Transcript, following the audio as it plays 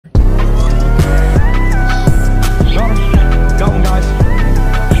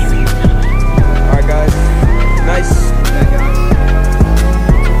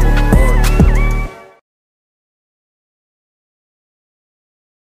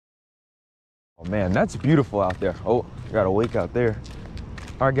Oh man, that's beautiful out there. Oh, I got a wake out there.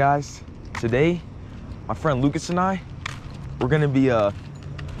 All right, guys, today, my friend Lucas and I, we're gonna be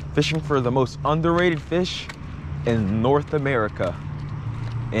fishing for the most underrated fish in North America.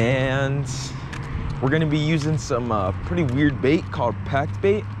 And we're gonna be using some pretty weird bait called packed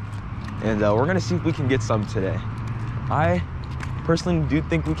bait. And we're gonna see if we can get some today. I personally do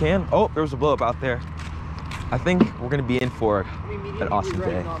think we can. Oh, there was a blow up out there. I think we're gonna be in for an awesome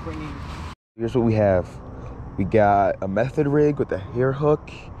day. Here's what we have. We got a method rig with a hair hook,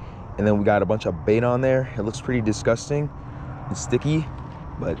 and then we got a bunch of bait on there. It looks pretty disgusting and sticky,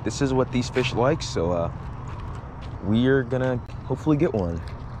 but this is what these fish like, so we're gonna hopefully get one.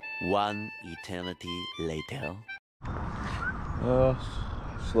 One eternity later.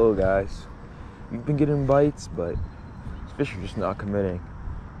 Slow, guys. We've been getting bites, but these fish are just not committing.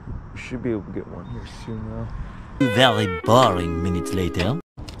 We should be able to get one here soon now. Very boring minutes later.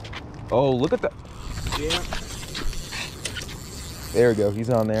 Oh, look at that. Yeah. There we go, he's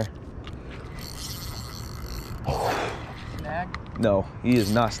on there. Snag? No, he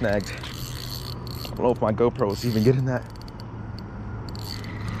is not snagged. I don't know if my GoPro was even getting that.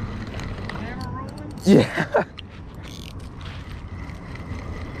 Camera rolling? Yeah.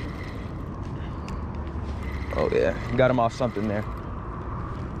 Oh yeah, got him off something there.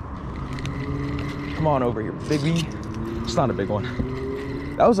 Come on over here, biggie. It's not a big one.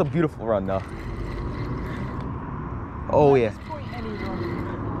 That was a beautiful run though. Oh yeah.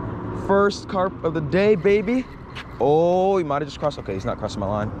 First carp of the day, baby. Oh, he might have just crossed. Okay, he's not crossing my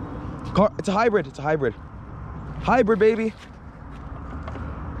line. It's a hybrid, it's a hybrid. Hybrid, baby.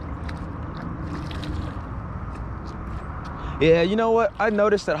 Yeah, you know what? I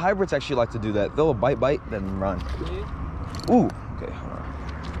noticed that hybrids actually like to do that. They'll bite, then run. Ooh, okay, hold on.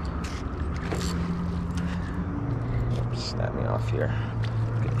 Snap me off here.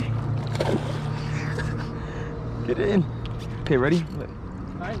 Okay. Get in. Okay, ready?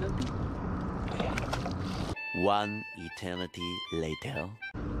 Kind of. One eternity later.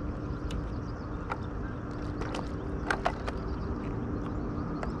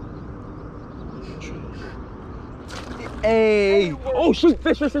 Hey! Oh shoot!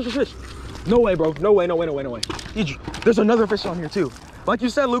 Fish! No way, bro. No way. There's another fish on here too. Like you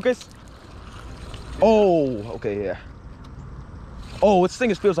said, Lucas. Oh, okay, yeah. Oh, this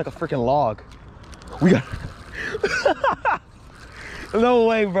thing feels like a freaking log. We got. No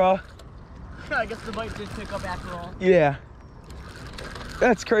way, bro. I guess the bite did pick up after all. Yeah.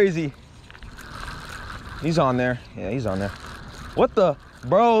 That's crazy. He's on there. Yeah, he's on there. What the?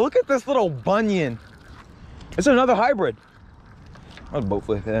 Bro, look at this little bunion. It's another hybrid. I'll boat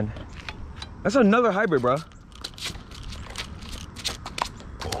flip in. That's another hybrid, bro.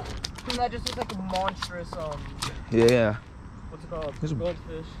 And that just looks like a monstrous, Yeah. what's it called? This is-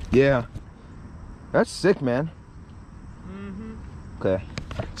 Goldfish. Yeah. That's sick, man. Mm-hmm. Okay.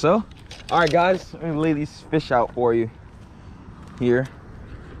 So, all right, guys. Let me lay these fish out for you here.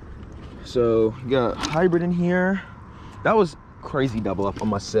 So, you got hybrid in here. That was crazy double up, I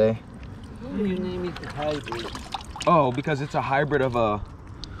must say. Why do you name it the hybrid? Oh, because it's a hybrid of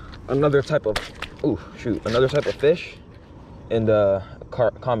another type of another type of fish and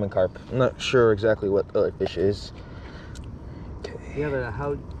common carp. I'm not sure exactly what the other fish is. Okay. Yeah, but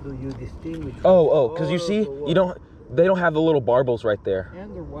how do you distinguish? Oh, because you see, they don't have the little barbels right there.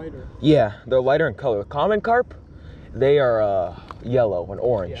 And they're whiter. Yeah, they're lighter in color. Common carp, they are yellow and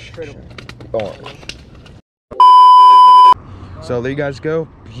orange. Yeah, Orange. So there you guys go.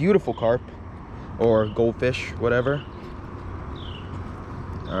 Beautiful carp or goldfish, whatever.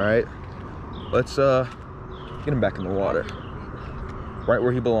 All right, let's get him back in the water, right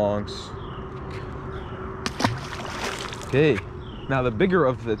where he belongs. Okay, now the bigger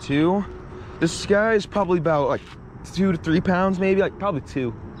of the two, this guy is probably about like 2 to 3 pounds, maybe, like probably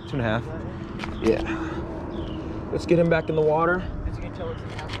 2.5. Yeah. Let's get him back in the water. As you can tell, it's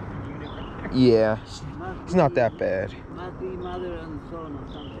an African unit right there. Yeah, it's not that bad. Mother and son or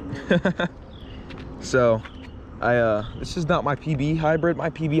something. So, this is not my PB hybrid. My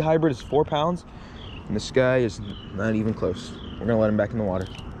PB hybrid is 4 pounds, and this guy is not even close. We're gonna let him back in the water.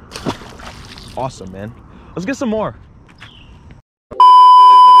 Awesome, man. Let's get some more.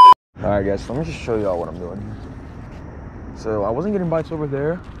 All right, guys, let me just show y'all what I'm doing here. So I wasn't getting bites over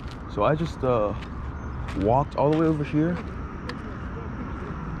there, so I just walked all the way over here.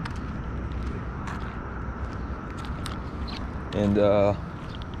 And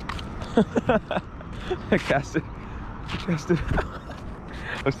I cast it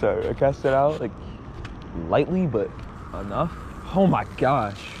I'm sorry, I cast it out like lightly, but enough. Oh my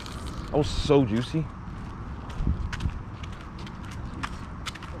gosh, that was so juicy.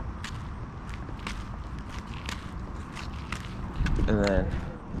 And then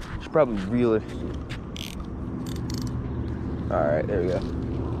should probably reel it. All right, there we go.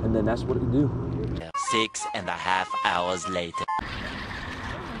 And then that's what it do. 6.5 hours later.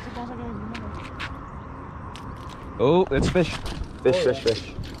 Oh, it's fish. Fish.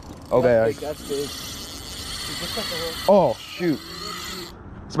 Okay. That's big. You just got the hook. Oh, shoot.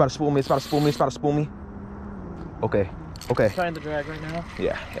 It's about to spool me. Okay. Trying the drag right now.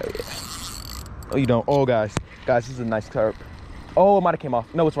 Yeah. Oh, you don't. Oh, guys, this is a nice carp. Oh, it might have came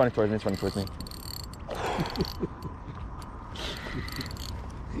off. No, it's running towards me.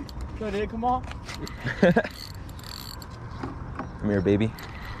 So did it come off? Come here, baby.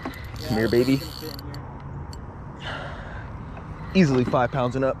 Yeah, Come here, baby. it's gonna fit in here. Easily 5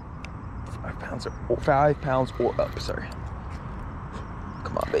 pounds and up. 5 pounds or up, sorry.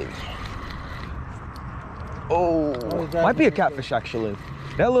 Come on, baby. Oh, might be a catfish actually.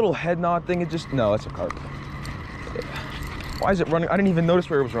 That little head nod thing, no, it's a carp. Yeah. Why is it running? I didn't even notice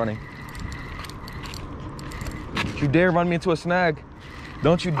where it was running. Don't you dare run me into a snag.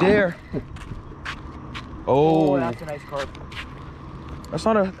 Don't you dare. Oh, that's a nice carp. That's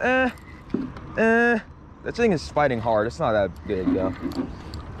not a, that thing is fighting hard. It's not that big though.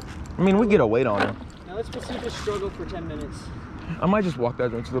 I mean, we get a weight on him. Now let's proceed to struggle for 10 minutes. I might just walk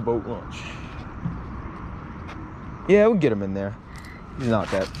that into the boat launch. Yeah, we'll get him in there. He's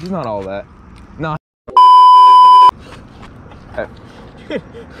not all that. Nah.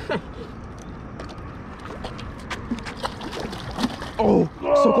 Oh,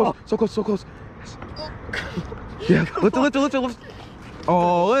 so close. Yeah, lift.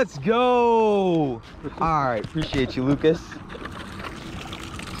 Oh, let's go. All right, appreciate you, Lucas.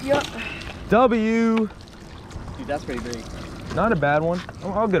 Yep. W. Dude, that's pretty big. Not a bad one.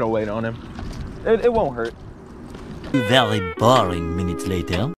 I'll get a weight on him. It won't hurt. Very boring minutes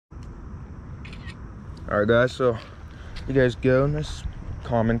later. All right, guys, so you guys go. Nice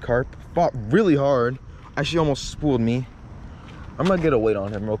common carp. Fought really hard. Actually almost spooled me. I'm gonna get a weight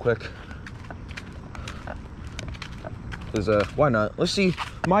on him real quick. Cause why not? Let's see.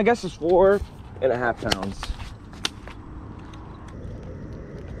 My guess is 4.5 pounds.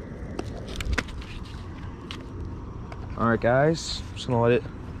 All right, guys. Just gonna let it.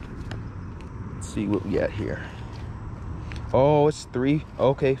 Let's see what we got here. Oh, it's 3.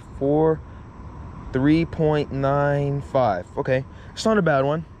 Okay, 3.95. Okay, it's not a bad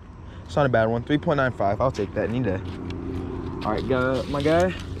one. 3.95. I'll take that any day. All right, my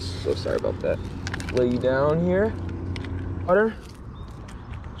guy. So sorry about that. Lay you down here. Water.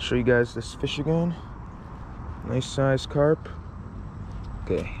 Show you guys this fish again. Nice size carp.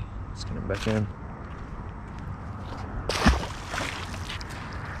 Okay, let's get him back in.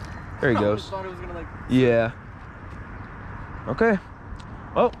 There he goes. I thought it was gonna, like... Yeah. Okay.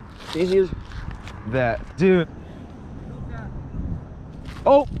 Oh, easy as that, dude.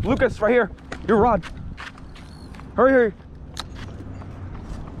 Oh, Lucas, right here. Your rod. Hurry.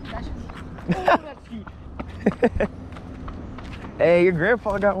 That's cute. Hey, your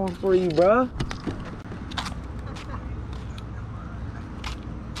grandpa got one for you, bro.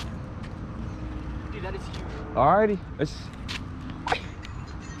 Dude, that is huge. Alrighty, let's. Dude,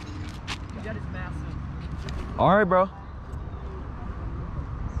 that is massive. All right, bro.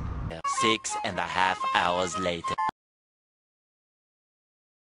 6.5 hours later.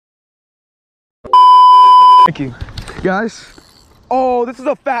 Thank you, guys. Oh, this is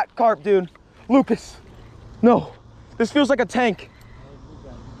a fat carp, dude. Lucas, no, this feels like a tank.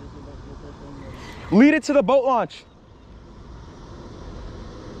 Lead it to the boat launch.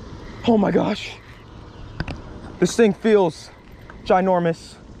 Oh my gosh. This thing feels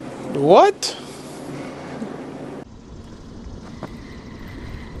ginormous. What?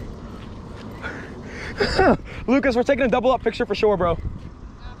 Lucas, we're taking a double up picture for sure, bro.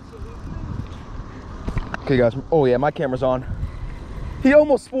 Okay, guys. Oh yeah, my camera's on. He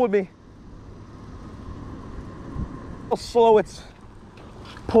almost spooled me. How slow it's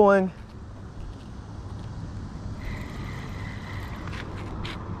pulling.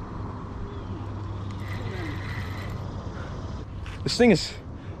 This thing is,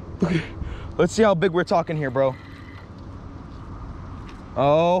 let's see how big we're talking here, bro.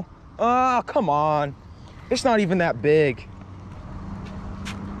 Oh, come on. It's not even that big.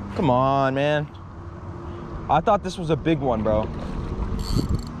 Come on, man. I thought this was a big one, bro.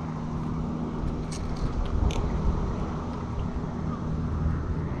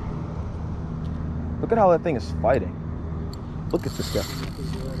 Look at how that thing is fighting. Look at this guy.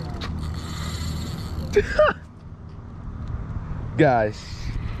 Guys,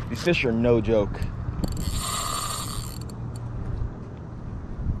 these fish are no joke.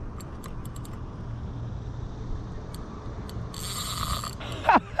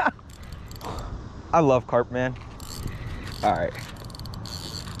 I love carp, man. All right.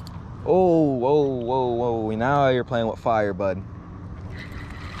 Oh, whoa, whoa, whoa. Now you're playing with fire, bud.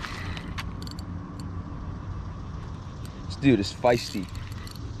 This dude is feisty.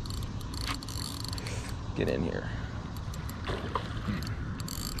 Get in here.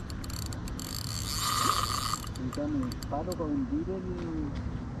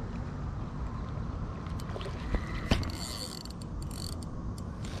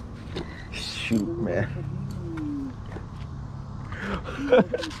 Shoot, man.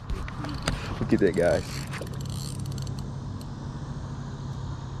 Look at that, guys.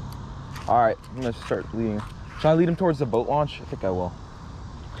 All right, I'm gonna start leading. Should I lead him towards the boat launch? I think I will.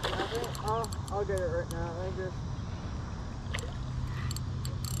 I'll get it right now. I just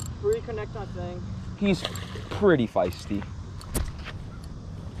reconnect that thing. He's pretty feisty.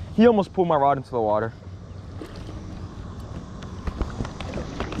 He almost pulled my rod into the water.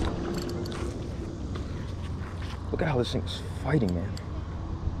 Look at how this thing's fighting, man.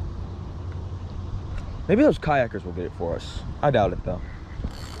 Maybe those kayakers will get it for us. I doubt it, though.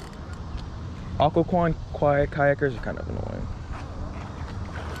 Aquaquan kayakers are kind of annoying.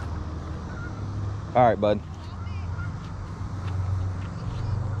 All right, bud.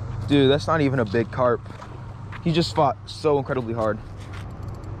 Dude, that's not even a big carp. He just fought so incredibly hard.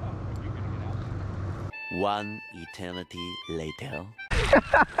 One eternity later.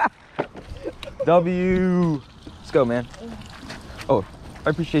 W. Let's go, man. Oh, I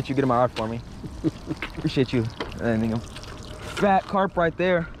appreciate you getting my rod for me. Appreciate you. Fat carp right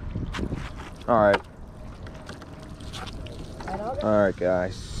there. All right. All right,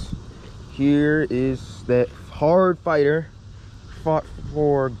 guys. Here is that hard fighter. Fought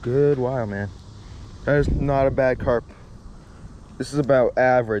for a good while, man. That is not a bad carp. This is about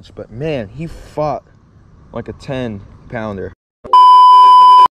average, but man, he fought like a 10-pounder.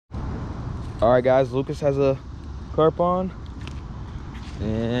 All right, guys, Lucas has a carp on,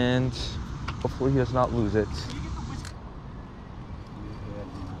 and hopefully he does not lose it.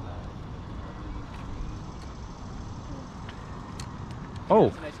 Oh,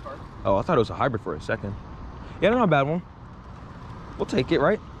 That's a nice carp. oh, I thought it was a hybrid for a second. Yeah, not a bad one. We'll take it,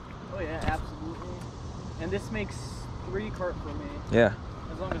 right? Oh yeah, absolutely. And this makes 3 carp for me, Yeah.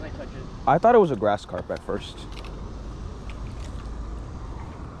 as long as I touch it. I thought it was a grass carp at first.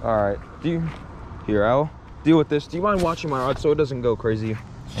 All right, I'll deal with this. Do you mind watching my rod so it doesn't go crazy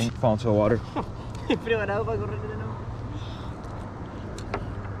and fall into the water?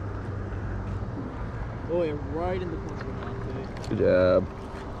 Oh yeah, right in the corner of the mouth. Good job.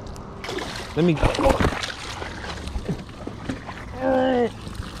 Let me.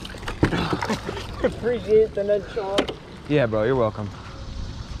 Appreciate the nudge, Sean. Yeah, bro, you're welcome.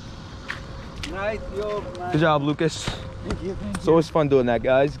 Nice job, man. Good job, Lucas. Thank you. It's always fun doing that,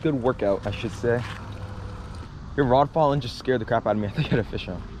 guys. Good workout, I should say. Your rod falling just scared the crap out of me. I thought you had a fish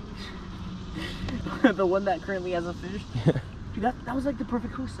on. The one that currently has a fish. Dude, that was like the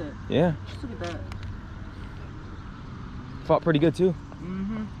perfect hook set. Yeah. Just look at that. Fought pretty good, too.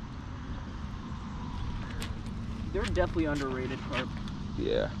 Mm-hmm. They're definitely underrated carp.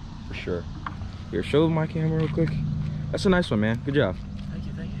 Yeah, for sure. Here, show my camera real quick. That's a nice one, man. Good job. Thank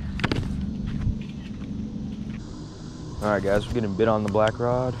you, thank you. All right, guys, we're getting bit on the black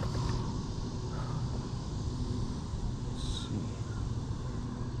rod. Let's see.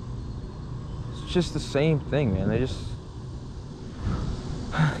 It's just the same thing, man. They just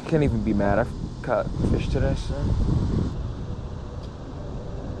can't even be mad. I've caught fish today, so.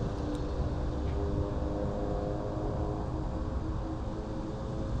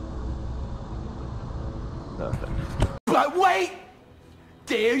 Nothing. But wait,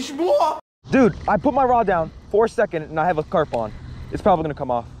 there's more. Dude, I put my rod down for a second and I have a carp on. It's probably gonna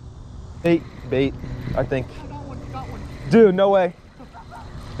come off. Bait, I think. Got one. Dude, no way.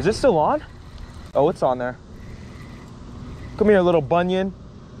 Is it still on? Oh, it's on there. Come here, little bunion.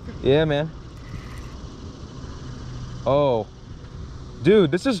 Yeah, man. Oh. Dude,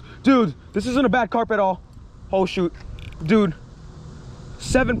 this isn't a bad carp at all. Oh, shoot. Dude.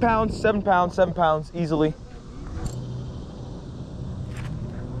 7 pounds, 7 pounds, 7 pounds, easily.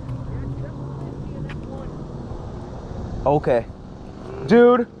 Okay.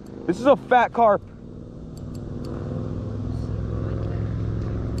 Dude, this is a fat carp.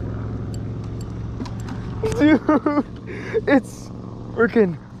 Dude, it's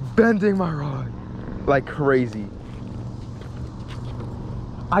freaking bending my rod like crazy.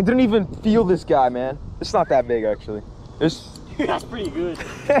 I didn't even feel this guy, man. It's not that big, actually. That's pretty good.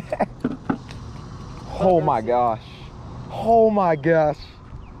 Oh my gosh. Oh my gosh.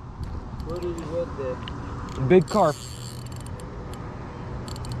 What did you get there? Big carp.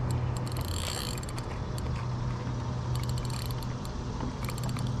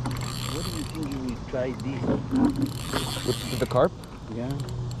 What do you think you will try this? With the carp? Yeah.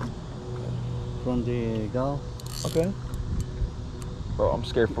 From the Gulf. Okay. Bro, I'm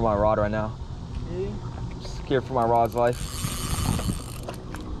scared for my rod right now. Yeah. Scared for my rod's life.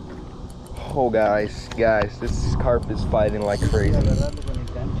 Oh, guys, this carp is fighting like crazy.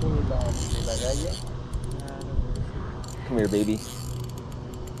 Come here, baby. He's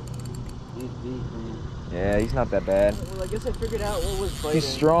big, man. Yeah, he's not that bad. Well, I guess I figured out what was biting. He's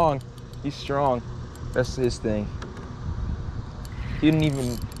strong. He's strong. That's his thing. He didn't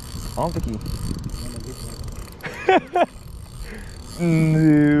even. I don't think he.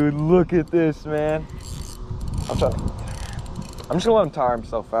 Dude, look at this, man. I'm just gonna let him tire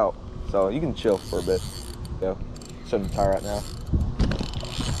himself out. So you can chill for a bit. Go. Shut him tire out now.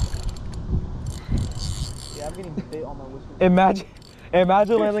 Yeah, I'm getting bit on my whistle.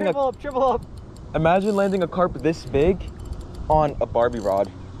 Imagine landing Triple up. Imagine landing a carp this big on a Barbie rod.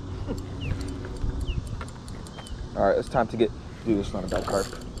 All right, it's time to get. Dude, it's not a bad carp.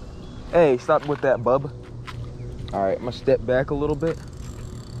 Hey, stop with that, bub. All right, I'm gonna step back a little bit.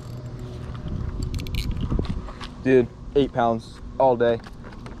 Dude, 8 pounds all day.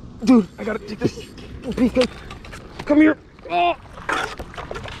 Dude, I gotta take this beefcake. Come here. Oh.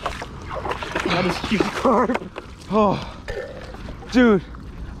 That is huge carp. Oh, dude,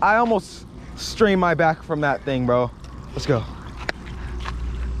 I almost strained my back from that thing, bro. Let's go.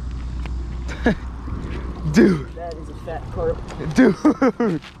 Dude. That is a fat carp.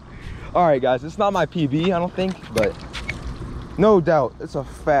 Dude. All right, guys, it's not my PB, I don't think, but no doubt it's a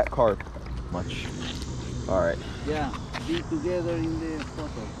fat carp. Much. All right. Yeah, be together in the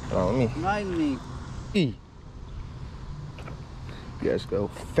photo. Oh, let me. Remind me. You guys go.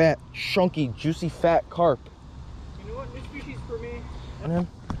 Fat, chunky, juicy, fat carp. You know what? New species for me.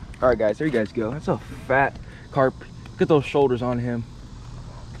 All right, guys, there you guys go. That's a fat carp. Look at those shoulders on him.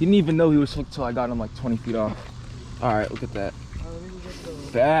 He didn't even know he was hooked until I got him like 20 feet off. All right, look at that.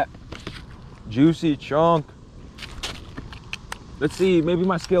 Fat, juicy chunk. Let's see, maybe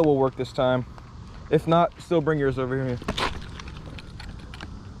my scale will work this time. If not, still bring yours over here.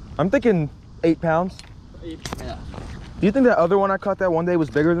 I'm thinking 8 pounds. Yeah. Do you think that other one I caught that one day was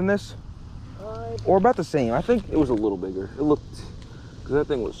bigger than this? Or about the same? I think it was a little bigger. It looked, because that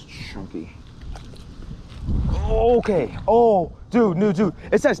thing was chunky. Okay. Oh, dude, no, dude.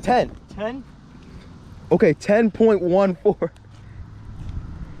 It says 10. 10? Okay, 10.14.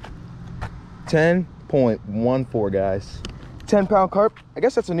 10.14, guys. 10-pound carp. I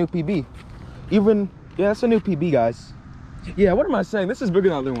guess that's a new PB. Even, yeah, that's a new PB, guys. Yeah, what am I saying? This is bigger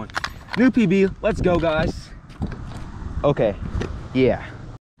than the other one. New PB. Let's go, guys. Okay. Yeah.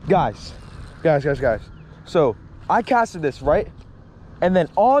 Guys. So, I casted this, right? And then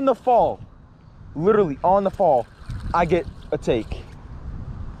on the fall, literally on the fall, I get a take.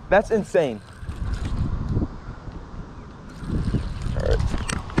 That's insane. All right.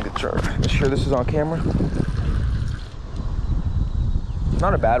 Make sure this is on camera.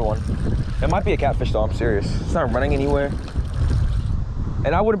 Not a bad one. It might be a catfish though, I'm serious. It's not running anywhere.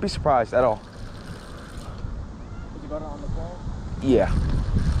 And I wouldn't be surprised at all. Did you got it on the fall? Yeah.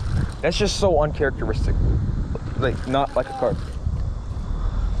 That's just so uncharacteristic. Like, not like a carp.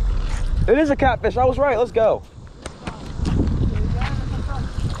 It is a catfish, I was right, let's go.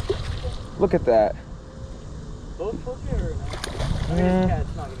 Look at that. Both hook it or not?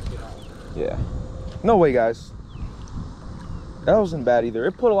 It's not gonna get on. Yeah. No way, guys. That wasn't bad either.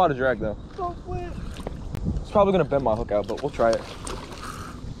 It put a lot of drag though. Don't flip. It's probably gonna bend my hook out, but we'll try it.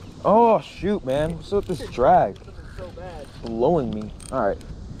 Oh shoot, man. What's up with this drag? It's so bad. Blowing me. All right.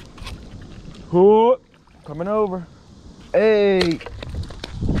 Whoa. Coming over. Hey.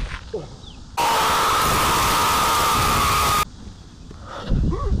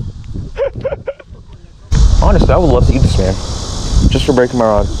 Honestly, I would love to eat this, man. Just for breaking my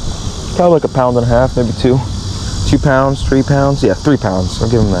rod. Probably like 1.5 pounds, maybe 2. 2 pounds, 3 pounds. Yeah, 3 pounds. I'll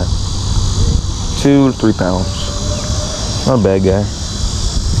give him that. 2 to 3 pounds. Not a bad guy.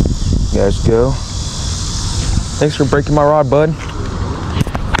 You guys go. Thanks for breaking my rod, bud.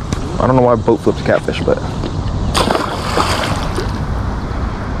 I don't know why I boat flipped a catfish, but.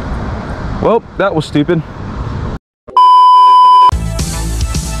 Well, that was stupid.